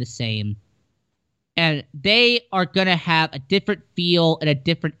going to be the same. And they are going to have a different feel and a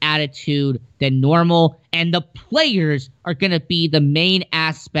different attitude than normal. And the players are going to be the main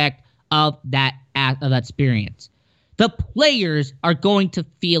aspect of that experience. The players are going to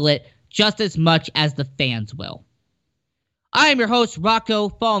feel it just as much as the fans will. I am your host, Rocco.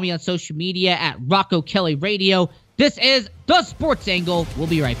 Follow me on social media at Rocco Kelly Radio. This is The Sports Angle. We'll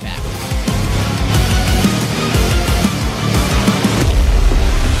be right back.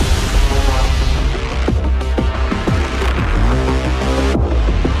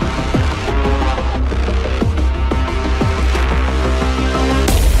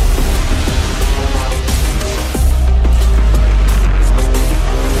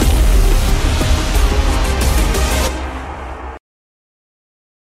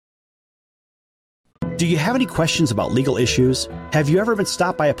 Do you have any questions about legal issues? Have you ever been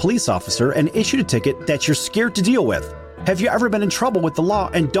stopped by a police officer and issued a ticket that you're scared to deal with? Have you ever been in trouble with the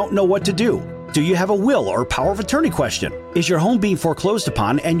law and don't know what to do? Do you have a will or power of attorney question? Is your home being foreclosed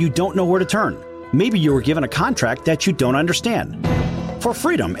upon and you don't know where to turn? Maybe you were given a contract that you don't understand. For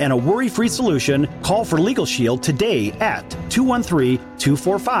freedom and a worry-free solution, call for Legal Shield today at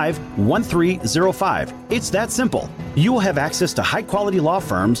 213-245-1305. It's that simple. You will have access to high-quality law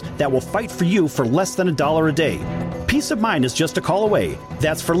firms that will fight for you for less than $1 a day. Peace of mind is just a call away.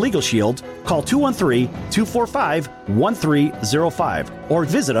 That's for Legal Shield. Call 213-245-1305 or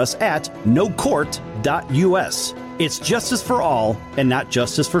visit us at nocourt.us. It's justice for all and not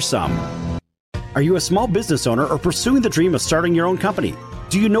justice for some. Are you a small business owner or pursuing the dream of starting your own company?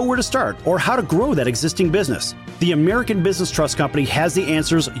 Do you know where to start or how to grow that existing business? The American Business Trust Company has the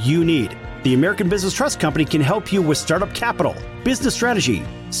answers you need. The American Business Trust Company can help you with startup capital, business strategy,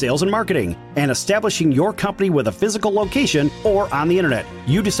 sales and marketing, and establishing your company with a physical location or on the internet.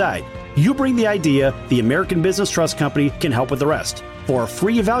 You decide. You bring the idea, the American Business Trust Company can help with the rest. For a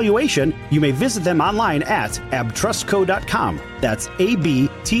free evaluation, you may visit them online at abtrustco.com. That's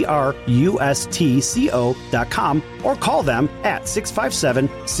abtrustco.com, or call them at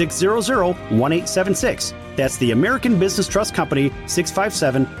 657-600-1876. That's the American Business Trust Company,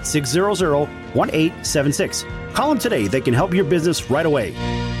 657-600-1876. Call them today. They can help your business right away.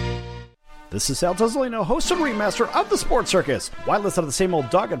 This is Sal Tozzolino, host and remaster of The Sports Circus. Why listen to the same old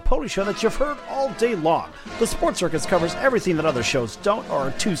dog and pony show that you've heard all day long? The Sports Circus covers everything that other shows don't or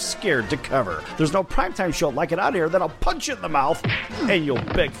are too scared to cover. There's no primetime show like it out here that'll punch you in the mouth and you'll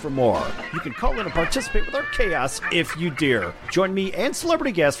beg for more. You can call in and participate with our chaos if you dare. Join me and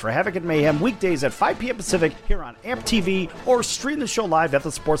celebrity guests for Havoc and Mayhem weekdays at 5 p.m. Pacific here on AMP TV, or stream the show live at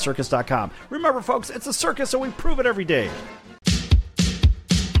thesportscircus.com. Remember, folks, it's a circus and we prove it every day.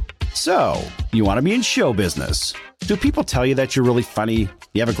 So, you want to be in show business. Do people tell you that you're really funny,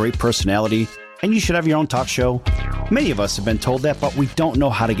 you have a great personality, and you should have your own talk show? Many of us have been told that, but we don't know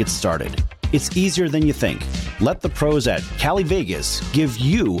how to get started. It's easier than you think. Let the pros at Cali Vegas give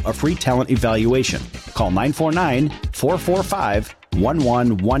you a free talent evaluation. Call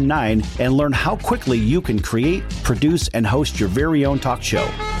 949-445-1119 and learn how quickly you can create, produce, and host your very own talk show.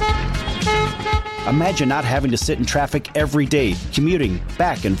 Imagine not having to sit in traffic every day, commuting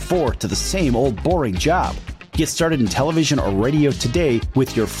back and forth to the same old boring job. Get started in television or radio today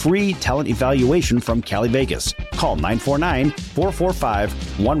with your free talent evaluation from Cali Vegas. Call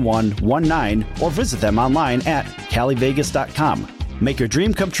 949-445-1119 or visit them online at calivegas.com. Make your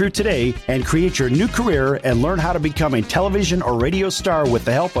dream come true today and create your new career and learn how to become a television or radio star with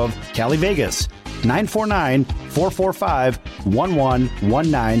the help of Cali Vegas.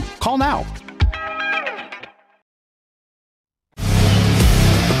 949-445-1119. Call now.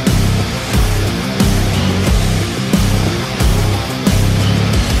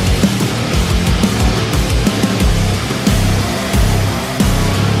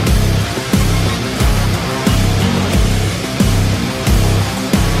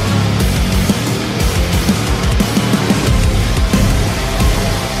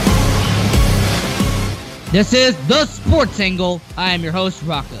 This is The Sports Angle. I am your host,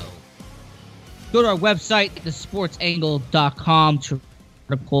 Rocco. Go to our website, thesportsangle.com, to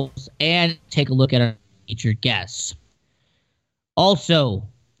articles and take a look at our featured guests. Also,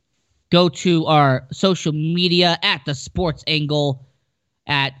 go to our social media at The Sports Angle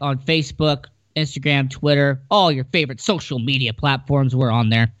on Facebook, Instagram, Twitter, all your favorite social media platforms. We're on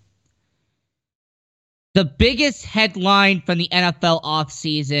there. The biggest headline from the NFL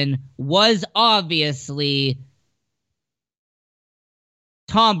offseason was obviously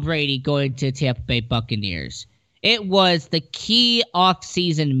Tom Brady going to Tampa Bay Buccaneers. It was the key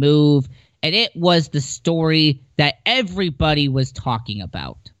offseason move, and it was the story that everybody was talking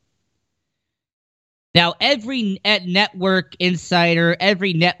about. Now, every network insider,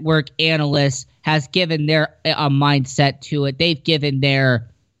 every network analyst has given their mindset to it. They've given their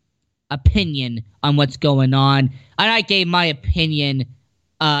opinion on what's going on, and I gave my opinion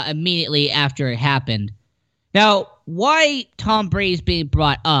immediately after it happened. Now, why Tom Brady is being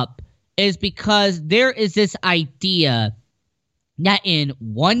brought up is because there is this idea that in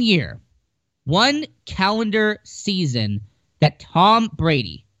 1 year, one calendar season, that Tom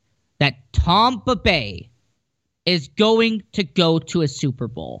Bay is going to go to a Super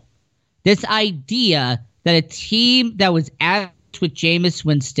Bowl. This idea that a team that was average with Jameis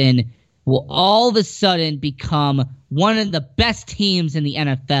Winston will all of a sudden become one of the best teams in the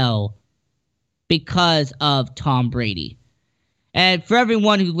NFL because of Tom Brady. And for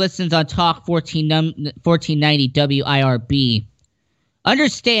everyone who listens on Talk 1490 WIRB,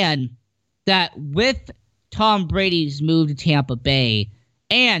 understand that with Tom Brady's move to Tampa Bay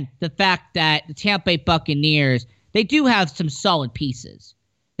and the fact that the Tampa Bay Buccaneers, they do have some solid pieces.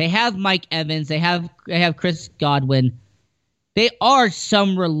 They have Mike Evans, they have Chris Godwin. They are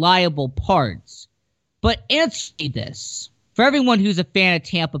some reliable parts. But answer me this. For everyone who's a fan of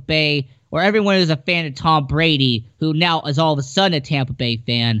Tampa Bay, or everyone who's a fan of Tom Brady, who now is all of a sudden a Tampa Bay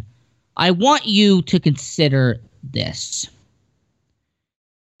fan, I want you to consider this.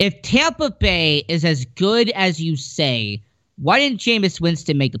 If Tampa Bay is as good as you say, why didn't Jameis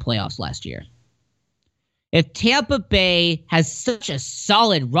Winston make the playoffs last year? If Tampa Bay has such a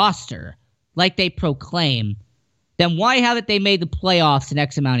solid roster, like they proclaim, then why haven't they made the playoffs in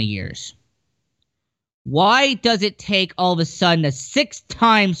X amount of years? Why does it take all of a sudden a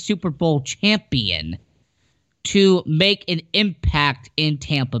 6-time Super Bowl champion to make an impact in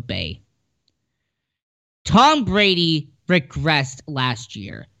Tampa Bay? Tom Brady regressed last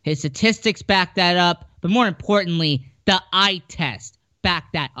year. His statistics back that up, but more importantly, the eye test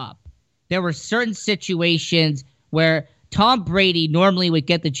backed that up. there were certain situations where Tom Brady normally would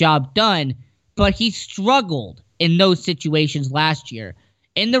get the job done, but he struggled in those situations last year.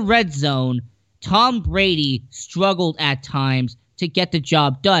 In the red zone, Tom Brady struggled at times to get the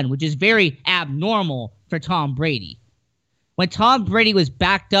job done, which is very abnormal for Tom Brady. When Tom Brady was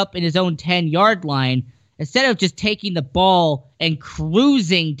backed up in his own 10-yard line, instead of just taking the ball and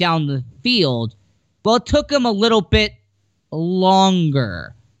cruising down the field, well, it took him a little bit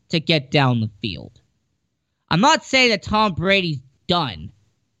longer to get down the field. I'm not saying that Tom Brady's done,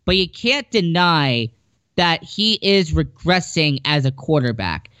 but you can't deny that he is regressing as a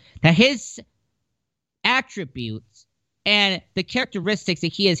quarterback. That his attributes and the characteristics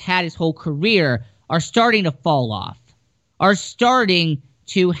that he has had his whole career are starting to fall off, are starting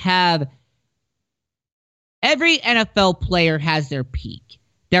to have... Every NFL player has their peak,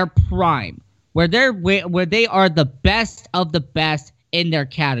 their prime, where they are the best of the best in their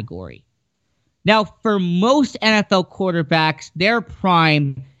category. Now, for most NFL quarterbacks, their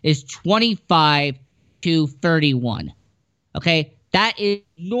prime is 25 to 31. Okay? That is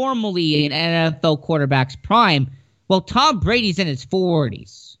normally an NFL quarterback's prime. Well, Tom Brady's in his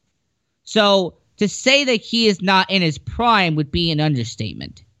 40s. So to say that he is not in his prime would be an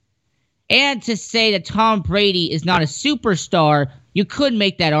understatement. And to say that Tom Brady is not a superstar, you could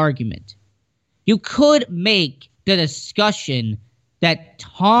make that argument. You could make the discussion that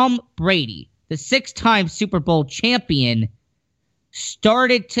Tom Brady, the 6-time Super Bowl champion,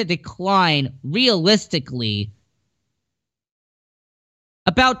 started to decline realistically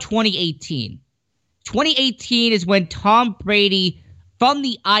about 2018. 2018 is when Tom Brady, from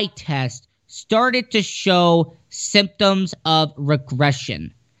the eye test, started to show symptoms of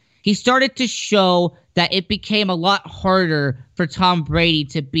regression. He started to show that it became a lot harder for Tom Brady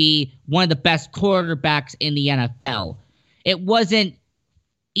to be one of the best quarterbacks in the NFL. It wasn't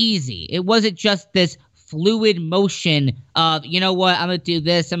easy. It wasn't just this fluid motion of, you know what, I'm going to do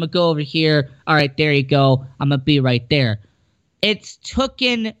this, I'm going to go over here. All right, there you go. I'm going to be right there. It's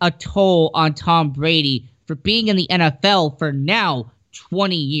taken a toll on Tom Brady for being in the NFL for now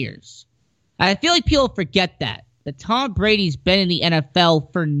 20 years. I feel like people forget that Tom Brady's been in the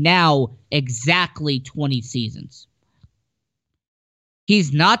NFL for now exactly 20 seasons.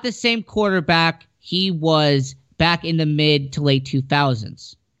 He's not the same quarterback he was back in the mid to late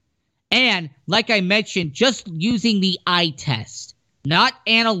 2000s. And like I mentioned, just using the eye test, not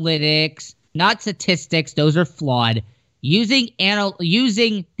analytics, not statistics, those are flawed. Using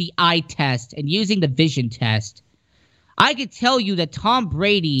the eye test and using the vision test, I could tell you that Tom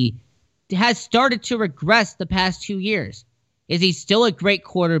Brady has started to regress the past 2 years. Is he still a great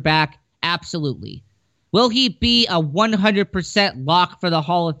quarterback? Absolutely. Will he be a 100% lock for the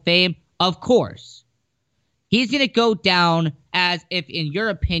Hall of Fame? Of course. He's going to go down as, if in your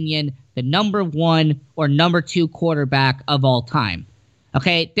opinion, the number 1 or number 2 quarterback of all time.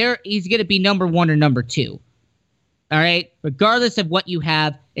 Okay, he's going to be number 1 or number 2. All right? Regardless of what you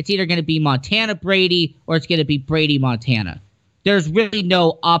have, it's either going to be Montana Brady or it's going to be Brady Montana. There's really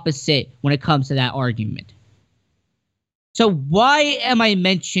no opposite when it comes to that argument. So why am I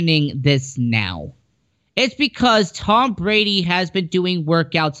mentioning this now? It's because Tom Brady has been doing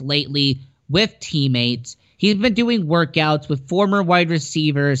workouts lately with teammates. He's been doing workouts with former wide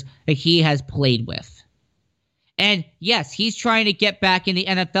receivers that he has played with. And yes, he's trying to get back in the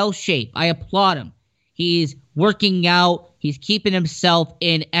NFL shape. I applaud him. He's working out. He's keeping himself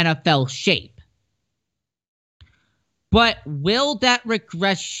in NFL shape. But will that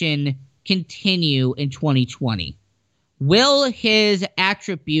regression continue in 2020? Will his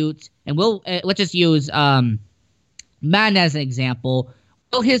attributes, and let's just use Madden as an example,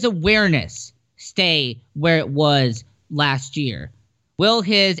 will his awareness stay where it was last year? Will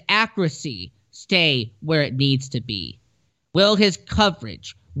his accuracy stay where it needs to be? Will his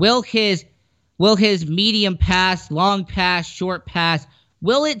coverage, will his medium pass, long pass, short pass,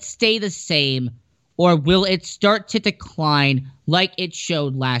 will it stay the same, or will it start to decline like it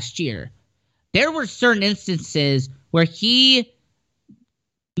showed last year? There were certain instances where he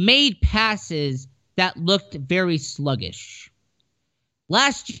made passes that looked very sluggish.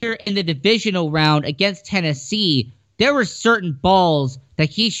 Last year in the divisional round against Tennessee, there were certain balls that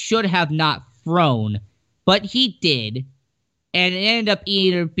he should have not thrown, but he did, and it ended up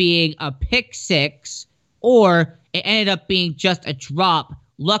either being a pick six or it ended up being just a drop,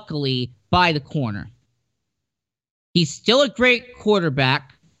 luckily, by the corner. He's still a great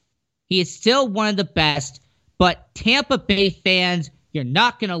quarterback. He is still one of the best, but Tampa Bay fans, you're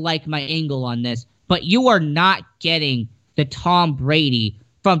not going to like my angle on this, but you are not getting the Tom Brady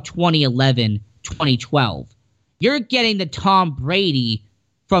from 2011, 2012. You're getting the Tom Brady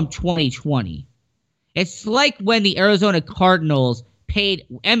from 2020. It's like when the Arizona Cardinals paid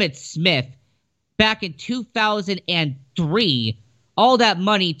Emmitt Smith back in 2003 all that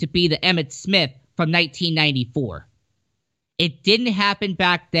money to be the Emmitt Smith from 1994. It didn't happen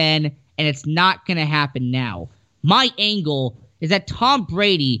back then, and it's not going to happen now. My angle is that Tom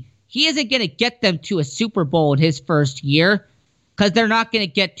Brady, he isn't going to get them to a Super Bowl in his first year because they're not going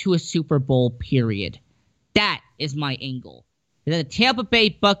to get to a Super Bowl, period. That is my angle. The Tampa Bay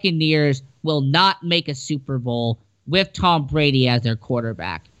Buccaneers will not make a Super Bowl with Tom Brady as their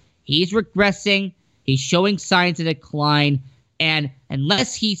quarterback. He's regressing. He's showing signs of decline. And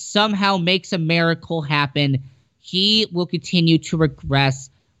unless he somehow makes a miracle happen, he will continue to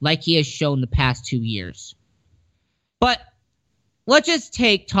regress like he has shown the past 2 years. But let's just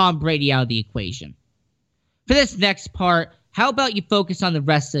take Tom Brady out of the equation. For this next part, how about you focus on the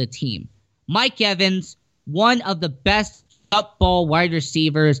rest of the team? Mike Evans, one of the best up ball wide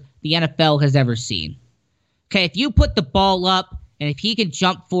receivers the NFL has ever seen. Okay, if you put the ball up and if he can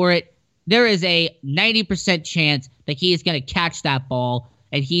jump for it, there is a 90% chance that he is going to catch that ball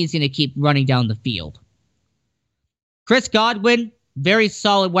and he's going to keep running down the field. Chris Godwin, very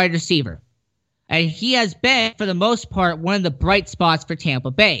solid wide receiver. And he has been, for the most part, one of the bright spots for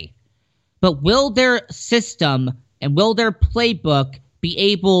Tampa Bay. But will their system and will their playbook be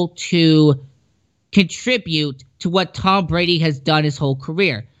able to contribute to what Tom Brady has done his whole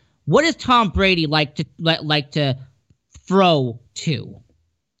career? What does Tom Brady like to throw to?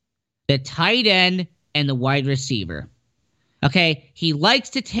 The tight end and the wide receiver. Okay, he likes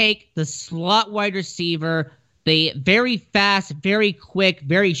to take the slot wide receiver, the very fast, very quick,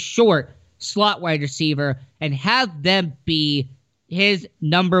 very short slot wide receiver, and have them be his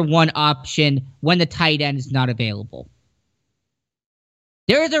number one option when the tight end is not available.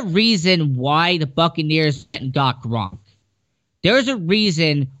 There's a reason why the Buccaneers got Gronk. There's a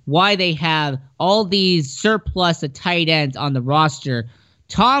reason why they have all these surplus of tight ends on the roster.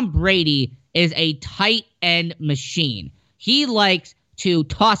 Tom Brady is a tight end machine. He likes to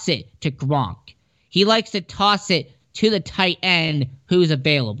toss it to Gronk. He likes to toss it to the tight end who's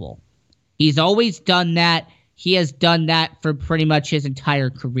available. He's always done that. He has done that for pretty much his entire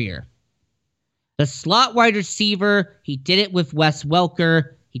career. The slot wide receiver, he did it with Wes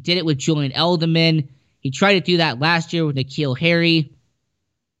Welker. He did it with Julian Edelman. He tried to do that last year with N'Keal Harry.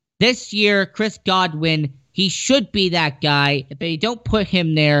 This year, Chris Godwin, he should be that guy. If they don't put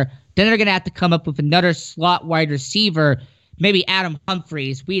him there, then they're going to have to come up with another slot wide receiver, maybe Adam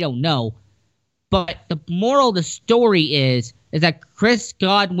Humphries. We don't know. But the moral of the story is that Chris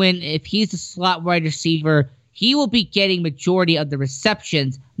Godwin, if he's a slot wide receiver, he will be getting majority of the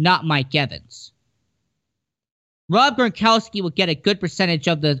receptions, not Mike Evans. Rob Gronkowski will get a good percentage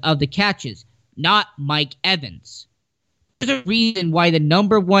of the catches, not Mike Evans. There's a reason why the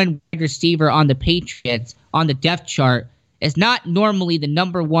number one wide receiver on the Patriots on the depth chart is not normally the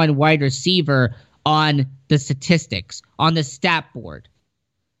number one wide receiver on the statistics, on the stat board.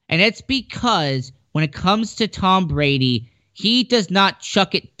 And it's because when it comes to Tom Brady, he does not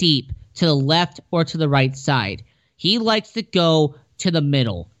chuck it deep to the left or to the right side. He likes to go to the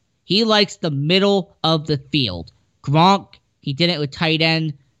middle. He likes the middle of the field. Gronk, he did it with tight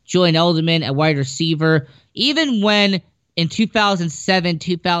end. Julian Edelman at wide receiver. Even when in 2007,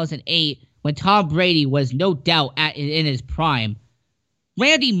 2008, when Tom Brady was no doubt in his prime,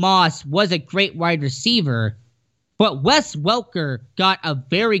 Randy Moss was a great wide receiver, but Wes Welker got a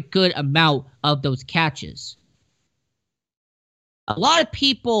very good amount of those catches. A lot of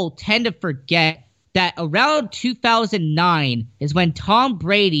people tend to forget that around 2009 is when Tom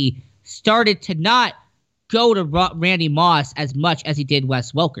Brady started to not go to Randy Moss as much as he did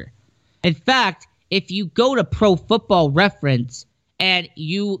Wes Welker. In fact, if you go to Pro Football Reference and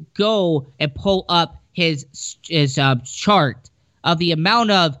you go and pull up his chart of the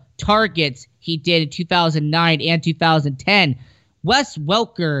amount of targets he did in 2009 and 2010, Wes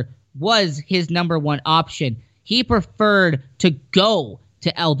Welker was his number one option. He preferred to go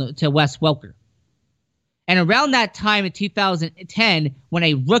to Wes Welker. And around that time in 2010, when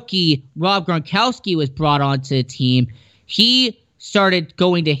a rookie, Rob Gronkowski, was brought onto the team, he started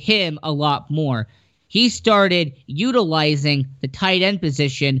going to him a lot more. He started utilizing the tight end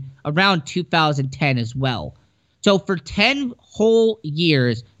position around 2010 as well. So for 10 whole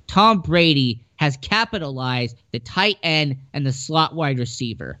years, Tom Brady has capitalized the tight end and the slot wide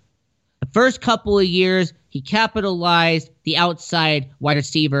receiver. The first couple of years, he capitalized the outside wide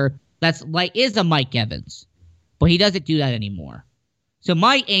receiver is a Mike Evans, but he doesn't do that anymore. So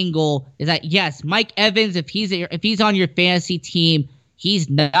my angle is that, yes, Mike Evans, if he's on your fantasy team, he's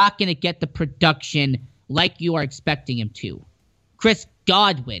not going to get the production like you are expecting him to. Chris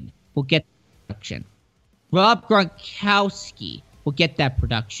Godwin will get production. Rob Gronkowski will get that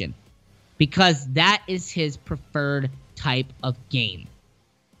production because that is his preferred type of game.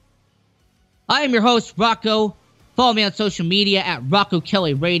 I am your host, Rocco. Follow me on social media at Rocco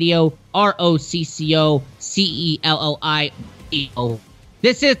Kelly Radio, ROCCOCELLIO.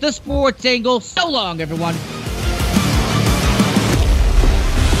 This is The Sports Angle. So long, everyone.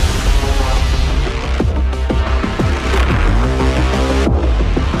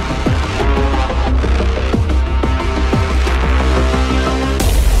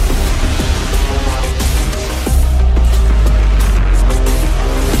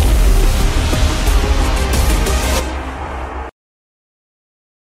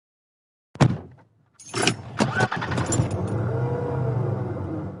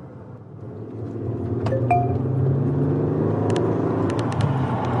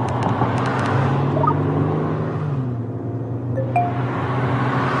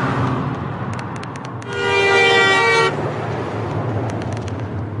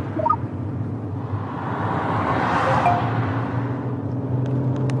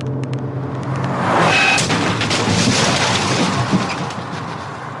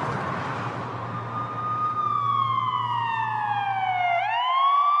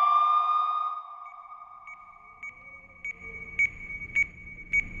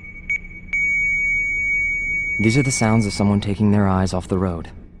 These are the sounds of someone taking their eyes off the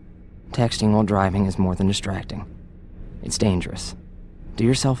road. Texting while driving is more than distracting. It's dangerous. Do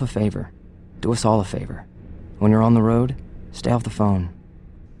yourself a favor. Do us all a favor. When you're on the road, stay off the phone.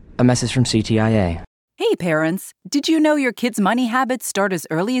 A message from CTIA. Hey parents, did you know your kids' money habits start as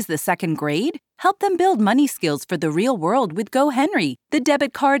early as the 2nd grade? Help them build money skills for the real world with GoHenry, the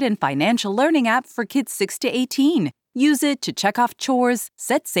debit card and financial learning app for kids 6 to 18. Use it to check off chores,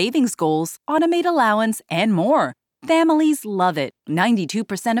 set savings goals, automate allowance, and more. Families love it.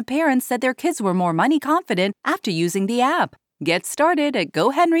 92% of parents said their kids were more money confident after using the app. Get started at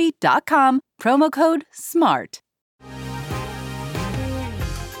GoHenry.com, promo code SMART.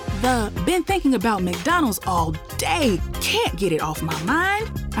 Been thinking about McDonald's all day. Can't get it off my mind.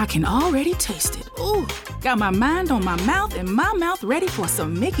 I can already taste it. Ooh, got my mind on my mouth and my mouth ready for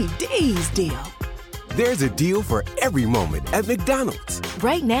some Mickey D's deal. There's a deal for every moment at McDonald's.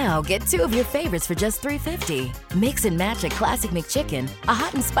 Right now, get 2 of your favorites for just $3.50. Mix and match a classic McChicken, a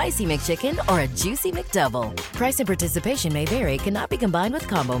hot and spicy McChicken, or a juicy McDouble. Price and participation may vary. Cannot be combined with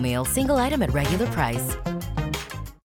combo meal. Single item at regular price.